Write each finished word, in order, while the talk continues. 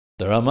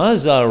The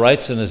Ramazal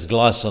writes in his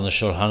gloss on the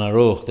Shulchan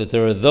Aruch that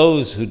there are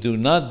those who do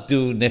not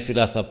do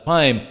Nefilath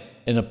Appayim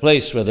in a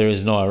place where there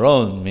is no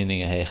Aron,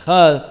 meaning a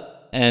Heichal,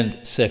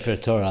 and Sefer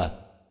Torah.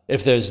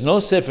 If there is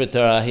no Sefer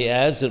Torah, he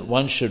adds that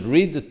one should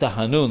read the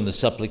Tahanun, the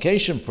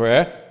supplication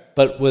prayer,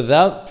 but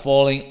without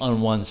falling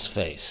on one's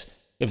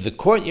face. If the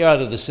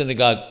courtyard of the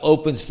synagogue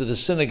opens to the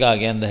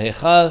synagogue and the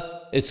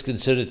Heichal, it's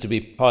considered to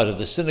be part of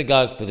the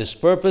synagogue for this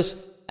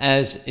purpose,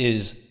 as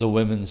is the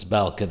women's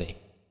balcony.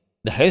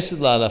 The Chesed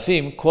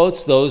La'alafim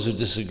quotes those who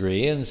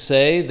disagree and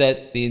say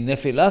that the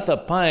Nefilath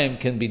Appayim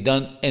can be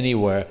done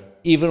anywhere,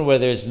 even where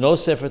there is no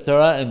Sefer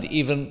Torah and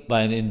even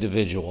by an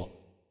individual.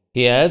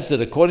 He adds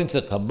that according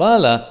to the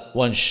Kabbalah,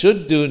 one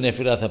should do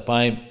Nefilath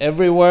Appayim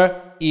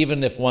everywhere,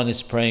 even if one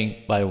is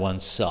praying by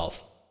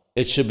oneself.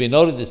 It should be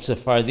noted that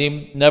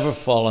Sephardim never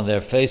fall on their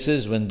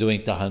faces when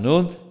doing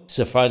Tahanun.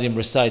 Sephardim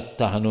recite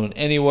Tahanun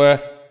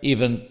anywhere,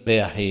 even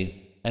Be'ahid,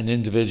 an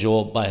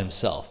individual by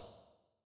himself.